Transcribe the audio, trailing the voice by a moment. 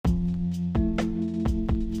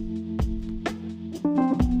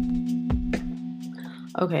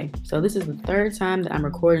Okay, so this is the third time that I'm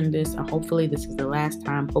recording this, and hopefully, this is the last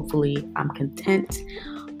time. Hopefully, I'm content.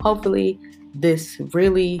 Hopefully, this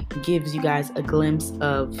really gives you guys a glimpse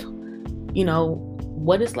of,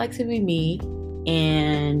 what it's like to be me,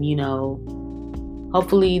 and,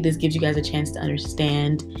 hopefully, this gives you guys a chance to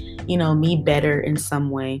understand, me better in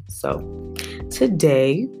some way. So,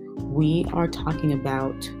 today, we are talking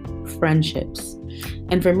about friendships.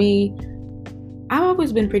 And for me, I've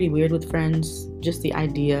always been pretty weird with friends, just the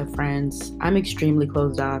idea of friends. I'm extremely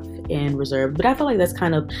closed off and reserved, but I feel like that's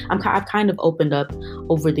I've kind of opened up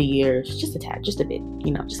over the years, just a tad, just a bit,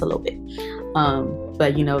 just a little bit.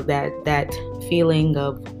 But that feeling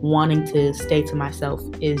of wanting to stay to myself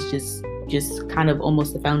is just kind of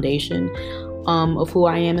almost the foundation of who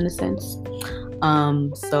I am in a sense.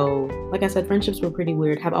 So like I said, friendships were pretty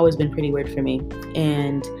weird, have always been pretty weird for me.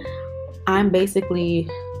 And I'm basically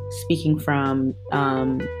speaking from,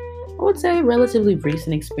 I would say, relatively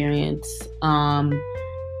recent experience.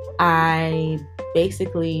 I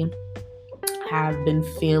basically have been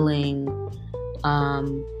feeling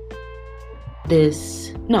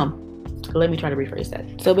let me try to rephrase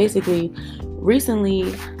that. So basically,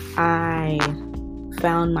 recently, I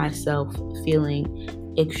found myself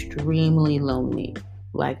feeling extremely lonely.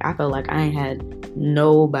 Like, I felt like I had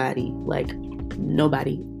nobody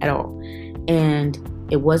at all. And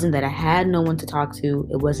it wasn't that I had no one to talk to.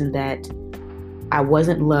 It wasn't that I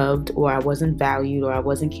wasn't loved or I wasn't valued or I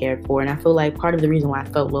wasn't cared for. And I feel like part of the reason why I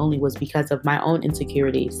felt lonely was because of my own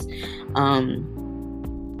insecurities.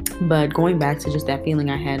 But going back to just that feeling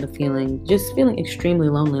I had of feeling extremely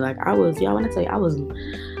lonely. Like I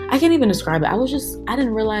can't even describe it. I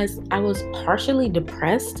didn't realize I was partially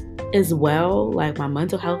depressed as well. Like my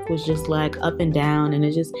mental health was just like up and down, and I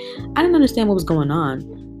didn't understand what was going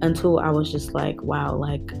on until I was just like, wow,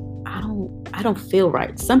 like I don't feel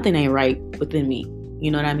right. Something ain't right within me. You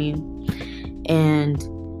know what I mean? And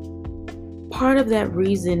part of that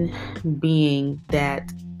reason being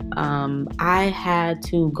that I had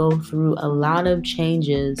to go through a lot of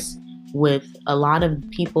changes with a lot of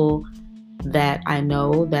people that I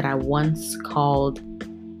know that I once called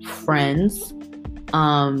friends.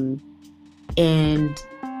 And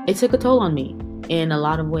it took a toll on me in a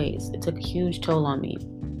lot of ways. It took a huge toll on me.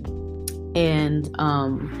 And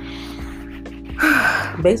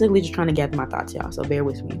basically just trying to gather my thoughts, y'all, so bear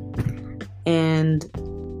with me. And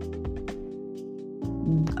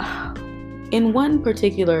in one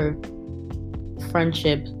particular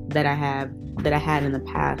friendship that I had in the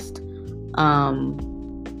past,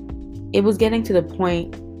 it was getting to the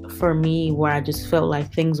point for me where I just felt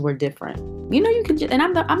like things were different. You can just, and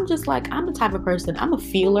I'm the type of person, I'm a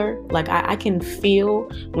feeler. Like I can feel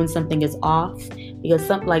when something is off, because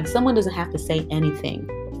someone doesn't have to say anything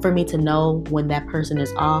for me to know when that person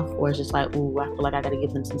is off, or it's just like, ooh, I feel like I gotta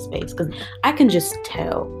give them some space, because I can just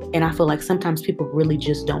tell. And I feel like sometimes people really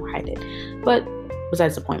just don't hide it. But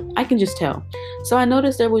besides the point, I can just tell. So I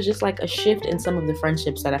noticed there was just like a shift in some of the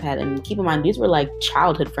friendships that I've had. And keep in mind, these were like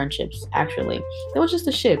childhood friendships, actually. There was just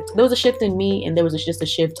a shift. There was a shift in me, and there was just a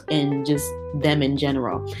shift in just them in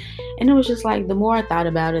general. And it was just like, the more I thought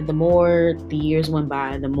about it, the more the years went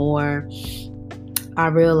by, the more I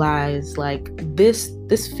realized like this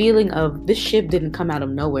feeling of this shift didn't come out of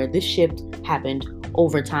nowhere. This shift happened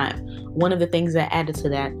over time. One of the things that added to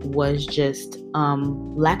that was just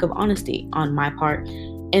lack of honesty on my part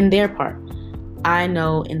and their part. I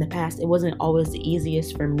know in the past it wasn't always the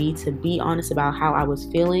easiest for me to be honest about how I was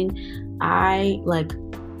feeling. I like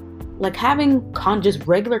having just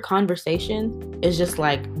regular conversation is just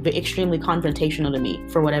like extremely confrontational to me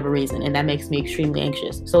for whatever reason, and that makes me extremely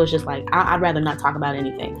anxious. So it's just like I'd rather not talk about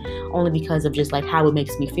anything, only because of just like how it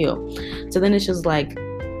makes me feel. So then it's just like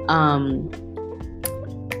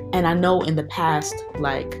and I know in the past,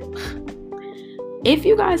 like, if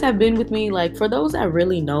you guys have been with me, like, for those that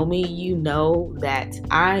really know me, you know that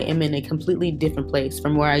I am in a completely different place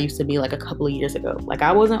from where I used to be like a couple of years ago. Like,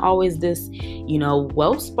 I wasn't always this,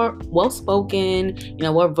 well-spoken,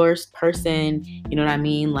 well-versed person. You know what I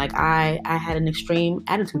mean? Like, I had an extreme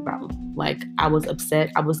attitude problem. Like, I was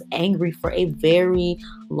upset. I was angry for a very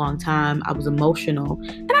long time. I was emotional,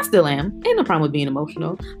 and I still am. Ain't no problem with being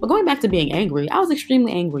emotional. But going back to being angry, I was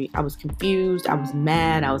extremely angry. I was confused. I was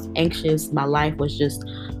mad. I was anxious. My life was just,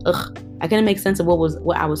 I couldn't make sense of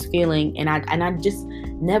what I was feeling, and I just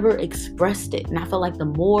never expressed it. And I felt like the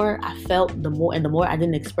more I felt, the more I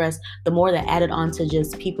didn't express, the more that added on to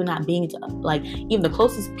just people not being like, even the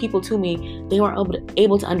closest people to me, they weren't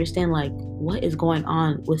able to understand like what is going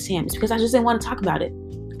on with Sam. It's because I just didn't want to talk about it.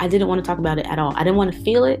 I didn't want to talk about it at all. I didn't want to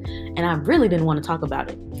feel it, and I really didn't want to talk about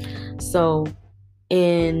it. So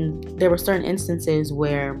And there were certain instances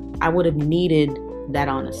where I would have needed that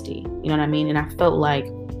honesty. You know what I mean? And I felt like,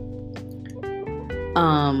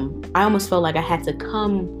 I almost felt like I had to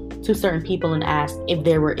come to certain people and ask if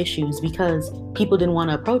there were issues, because people didn't want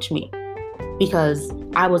to approach me because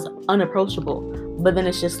I was unapproachable. But then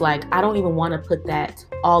it's just like, I don't even want to put that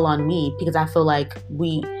all on me, because I feel like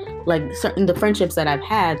the friendships that I've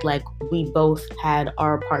had, like, we both had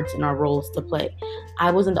our parts and our roles to play.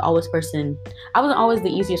 I wasn't always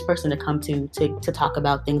the easiest person to come to talk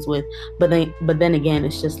about things with. But then again,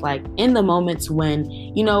 it's just like, in the moments when,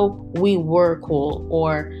 we were cool,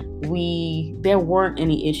 or there weren't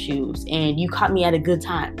any issues and you caught me at a good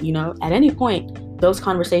time, at any point, those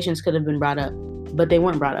conversations could have been brought up, but they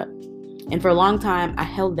weren't brought up. And for a long time, I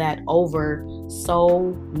held that over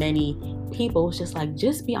so many people. It's just like,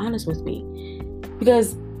 just be honest with me,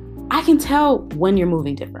 because I can tell when you're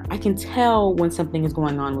moving different. I can tell when something is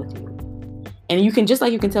going on with you, and you can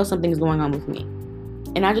tell something is going on with me.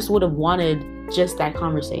 And I just would have wanted just that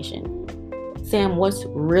conversation. Sam, what's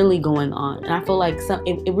really going on? And I feel like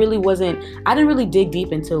it really wasn't. I didn't really dig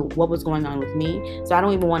deep into what was going on with me, so I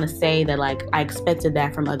don't even want to say that like I expected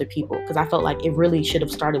that from other people, because I felt like it really should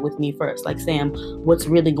have started with me first. Like, Sam, what's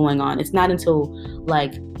really going on? It's not until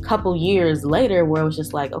like a couple years later where it was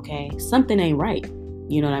just like, okay, something ain't right.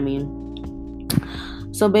 You know what I mean?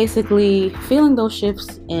 So basically, feeling those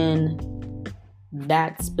shifts in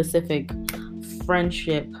that specific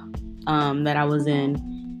friendship that I was in,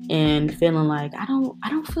 and feeling like I feel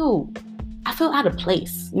out of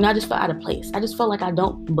place. I just felt out of place. I just felt like I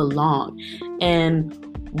don't belong. And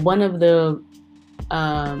one of the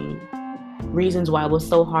reasons why it was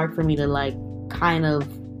so hard for me to like kind of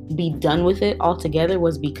be done with it altogether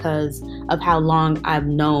was because of how long I've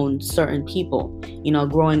known certain people,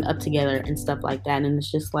 growing up together and stuff like that. And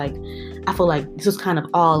it's just like, I feel like this was kind of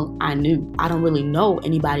all I knew. I don't really know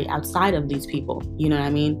anybody outside of these people, you know what I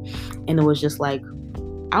mean? And it was just like,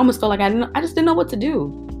 I almost felt like I just didn't know what to do.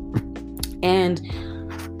 And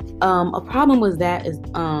a problem with that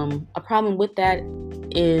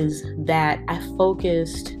is that I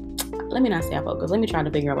focused. Let me not say I focused. Let me try to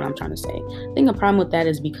figure out what I'm trying to say. I think a problem with that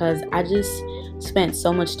is because I just spent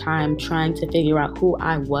so much time trying to figure out who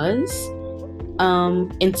I was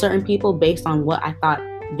in certain people based on what I thought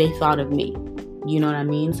they thought of me. You know what I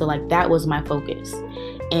mean? So like, that was my focus.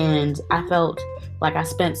 And I felt like I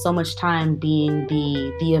spent so much time being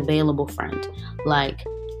the available friend. Like,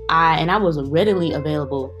 I was readily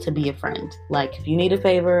available to be a friend. Like, if you need a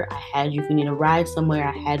favor, I had you. If you need a ride somewhere,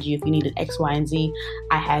 I had you. If you needed X, Y, and Z,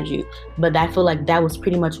 I had you. But I feel like that was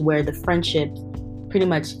pretty much where the friendship pretty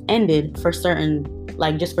much ended for certain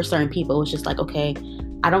people. It was just like, okay,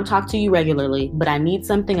 I don't talk to you regularly, but I need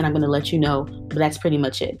something and I'm going to let you know. But that's pretty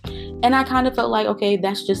much it. And I kind of felt like, okay,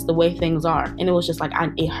 that's just the way things are. And it was just like,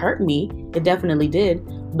 it hurt me. It definitely did.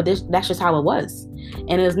 But that's just how it was.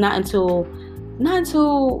 And it was not until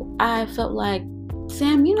I felt like,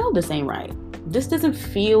 Sam, this ain't right. This doesn't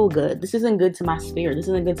feel good. This isn't good to my spirit. This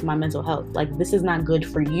isn't good to my mental health. Like, this is not good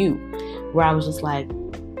for you. Where I was just like,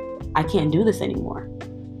 I can't do this anymore.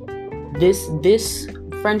 This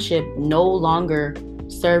friendship no longer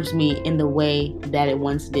serves me in the way that it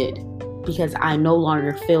once did, because I no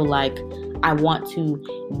longer feel like I want to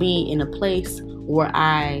be in a place where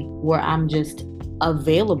I'm just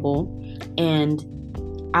available, and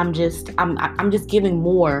I'm just giving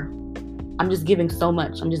more. I'm just giving so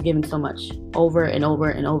much. I'm just giving so much over and over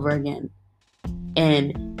and over again.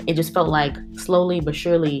 And it just felt like slowly but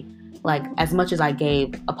surely, like, as much as I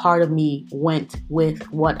gave, a part of me went with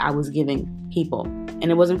what I was giving people,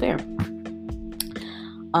 and it wasn't fair.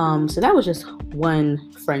 So that was just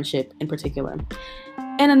one friendship in particular.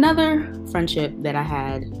 And another friendship that I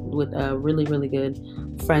had with a really, really good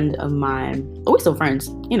friend of mine. We're still friends.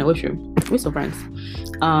 It's true. We're still friends.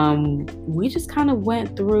 We just kind of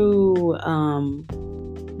went through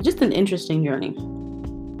just an interesting journey.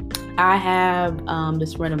 I have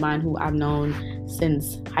this friend of mine who I've known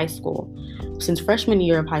since high school, since freshman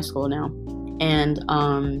year of high school now. And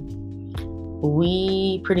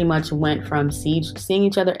we pretty much went from seeing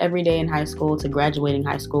each other every day in high school to graduating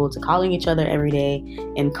high school to calling each other every day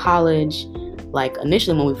in college. Like,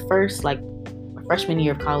 initially when we first, like, freshman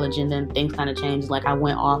year of college, and then things kind of changed. Like, I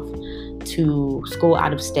went off to school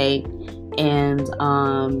out of state, and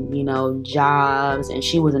jobs, and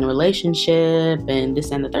she was in a relationship, and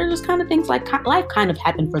this and the third, just kind of things. Like, life kind of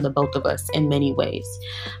happened for the both of us in many ways.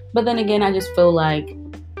 But then again, I just feel like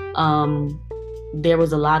there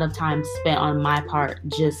was a lot of time spent on my part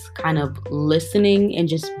just kind of listening and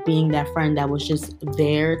just being that friend that was just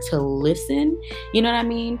there to listen, you know what I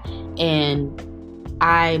mean? And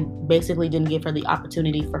I basically didn't give her the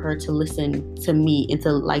opportunity for her to listen to me and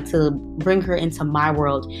to bring her into my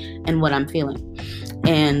world and what I'm feeling.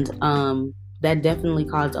 And that definitely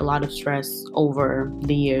caused a lot of stress over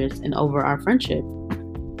the years and over our friendship.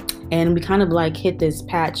 And we kind of like hit this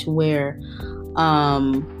patch where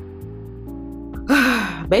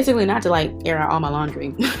basically, not to like air out all my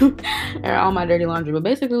laundry, air out all my dirty laundry, but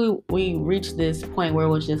basically we reached this point where it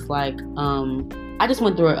was just like I just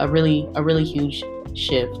went through a really huge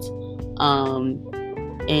shift.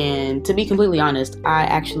 And to be completely honest,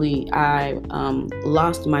 I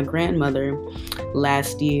lost my grandmother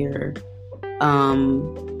last year,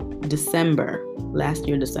 December,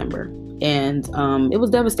 and it was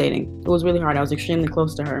devastating. It was really hard. I was extremely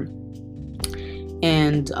close to her,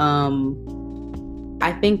 and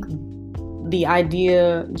I think the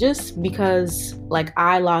idea, just because like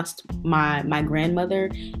I lost my grandmother,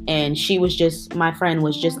 and she was just, my friend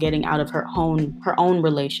was just getting out of her own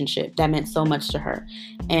relationship that meant so much to her,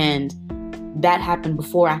 and that happened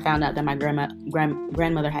before I found out that my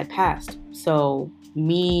grandmother had passed. So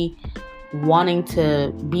me wanting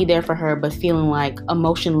to be there for her, but feeling like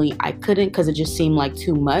emotionally I couldn't, because it just seemed like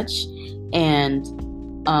too much, and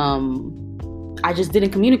I just didn't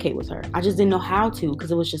communicate with her. I just didn't know how to, because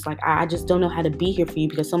it was just like, I just don't know how to be here for you,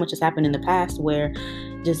 because so much has happened in the past where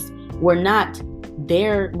just we're not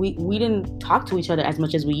there. We didn't talk to each other as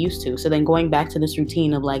much as we used to. So then going back to this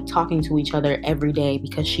routine of like talking to each other every day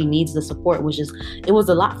because she needs the support was just, it was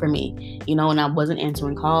a lot for me, and I wasn't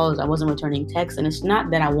answering calls. I wasn't returning texts. And it's not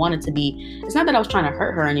that I wanted to be, it's not that I was trying to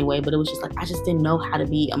hurt her anyway, but it was just like, I just didn't know how to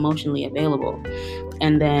be emotionally available.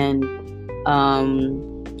 And then,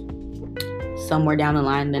 somewhere down the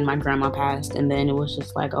line, then my grandma passed, and then it was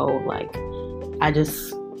just like, oh, like I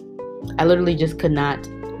literally just could not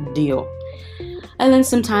deal. And then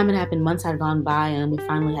some time had happened, months had gone by, and we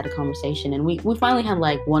finally had a conversation, and we finally had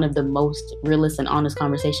like one of the most realist and honest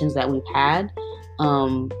conversations that we've had,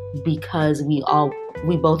 because we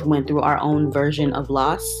both went through our own version of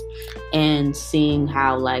loss, and seeing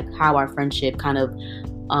how our friendship kind of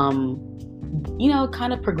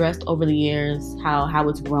progressed over the years, how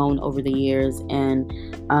it's grown over the years. And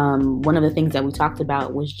one of the things that we talked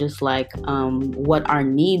about was just like what our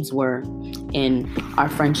needs were in our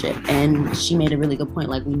friendship. And she made a really good point.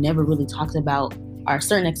 Like, we never really talked about our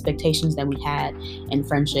certain expectations that we had in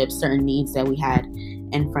friendships, certain needs that we had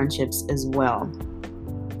in friendships as well.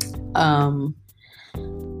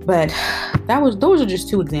 But those are just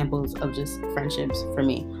two examples of just friendships for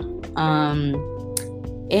me.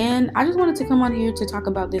 And I just wanted to come on here to talk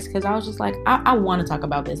about this because I was just like, I want to talk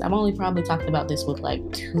about this. I've only probably talked about this with like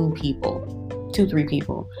 3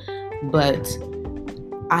 people. But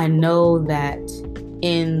I know that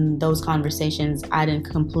in those conversations, I didn't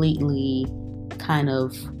completely kind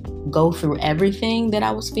of go through everything that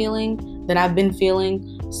I was feeling, that I've been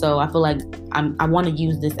feeling. So I feel like I want to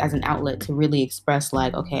use this as an outlet to really express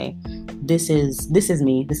like, okay, this is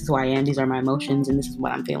me. This is who I am. These are my emotions, and this is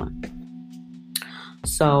what I'm feeling.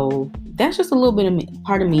 So that's just a little bit of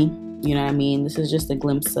part of me, you know what I mean? This is just a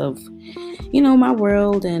glimpse of, my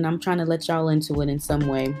world, and I'm trying to let y'all into it in some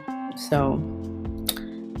way. So,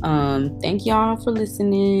 thank y'all for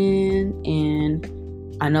listening.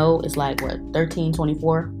 And I know it's like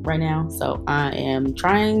 13:24 right now. So I am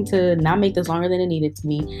trying to not make this longer than it needed to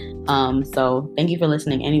be. So thank you for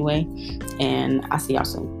listening anyway, and I'll see y'all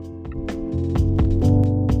soon.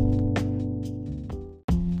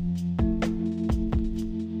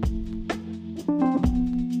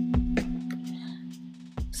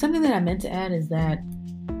 Something that I meant to add is that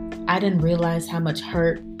I didn't realize how much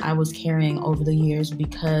hurt I was carrying over the years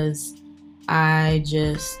because I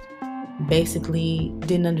just basically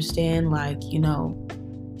didn't understand, why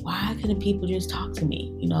couldn't people just talk to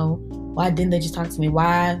me? Why didn't they just talk to me?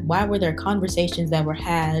 Why were there conversations that were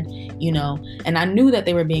had, and I knew that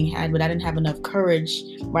they were being had, but I didn't have enough courage,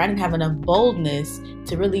 or I didn't have enough boldness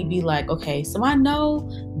to really be like, okay, so I know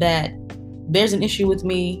that there's an issue with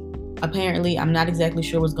me. Apparently, I'm not exactly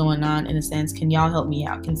sure what's going on. In a sense, can y'all help me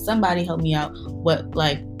out? Can somebody help me out? With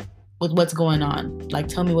what's going on? Like,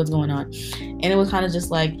 tell me what's going on. And it was kind of just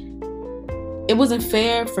like, it wasn't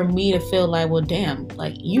fair for me to feel like, well, damn,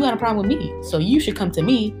 like, you got a problem with me, so you should come to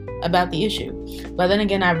me about the issue. But then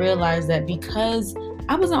again, I realized that because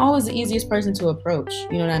I wasn't always the easiest person to approach,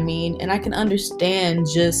 you know what I mean? And I can understand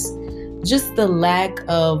just the lack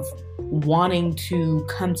of wanting to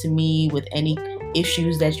come to me with any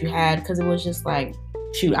issues that you had, because it was just like,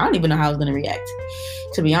 shoot, I don't even know how I was going to react,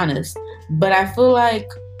 to be honest. But I feel like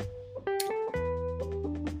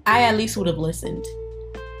I at least would have listened.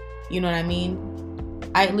 You know what I mean?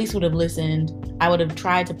 I at least would have listened. I would have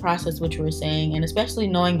tried to process what you were saying. And especially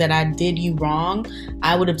knowing that I did you wrong,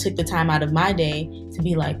 I would have took the time out of my day to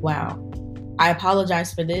be like, wow, I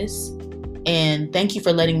apologize for this. And thank you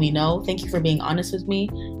for letting me know. Thank you for being honest with me.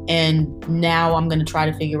 And now I'm going to try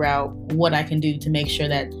to figure out what I can do to make sure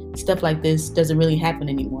that stuff like this doesn't really happen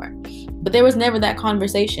anymore. But there was never that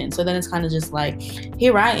conversation. So then it's kind of just like,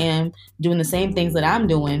 here I am doing the same things that I'm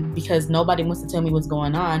doing because nobody wants to tell me what's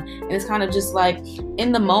going on. And it's kind of just like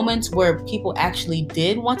in the moments where people actually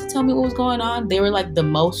did want to tell me what was going on, they were like the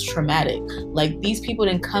most traumatic. Like these people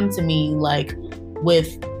didn't come to me like with,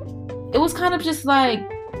 it was kind of just like,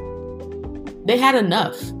 they had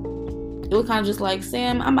enough. It was kind of just like,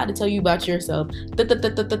 Sam, I'm about to tell you about yourself.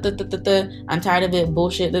 I'm tired of it,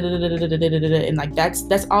 bullshit. And like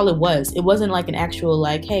that's all it was. It wasn't like an actual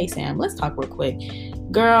like, hey Sam, let's talk real quick.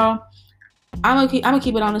 Girl, I'm gonna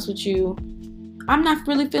keep it honest with you. I'm not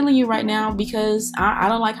really feeling you right now because I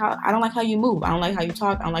don't like how you move. I don't like how you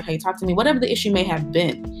talk. I don't like how you talk to me. Whatever the issue may have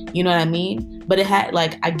been, you know what I mean? But it had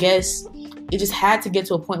like, I guess it just had to get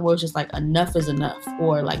to a point where it's just like enough is enough,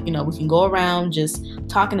 or like, you know, we can go around just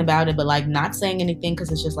talking about it but like not saying anything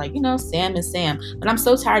because it's just like, you know, Sam is Sam. But I'm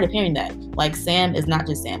so tired of hearing that, like Sam is not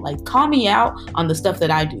just Sam. Like call me out on the stuff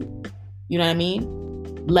that I do, you know what I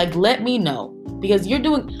mean? Like let me know, because you're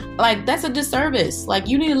doing like, that's a disservice. Like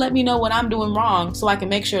you need to let me know what I'm doing wrong so I can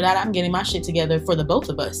make sure that I'm getting my shit together for the both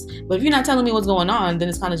of us. But if you're not telling me what's going on, then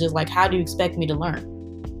it's kind of just like, how do you expect me to learn?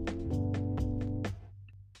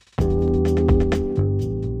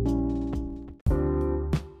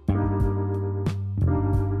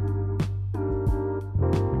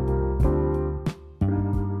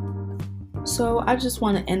 So I just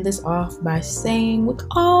want to end this off by saying, with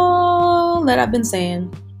all that I've been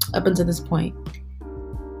saying up until this point,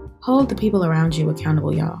 hold the people around you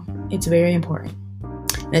accountable, y'all. It's very important.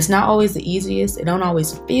 And it's not always the easiest. It don't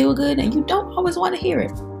always feel good, and you don't always want to hear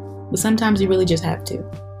it. But sometimes you really just have to.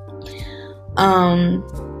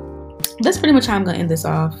 That's pretty much how I'm going to end this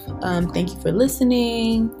off. Thank you for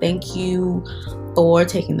listening. Thank you for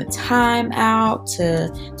taking the time out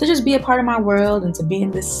to just be a part of my world and to be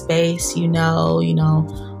in this space, I'm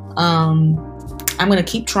going to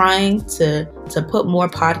keep trying to put more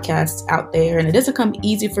podcasts out there, and it doesn't come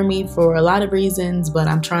easy for me for a lot of reasons, but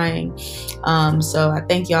I'm trying. So I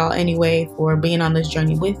thank y'all anyway for being on this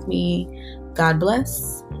journey with me. God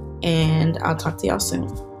bless, and I'll talk to y'all soon.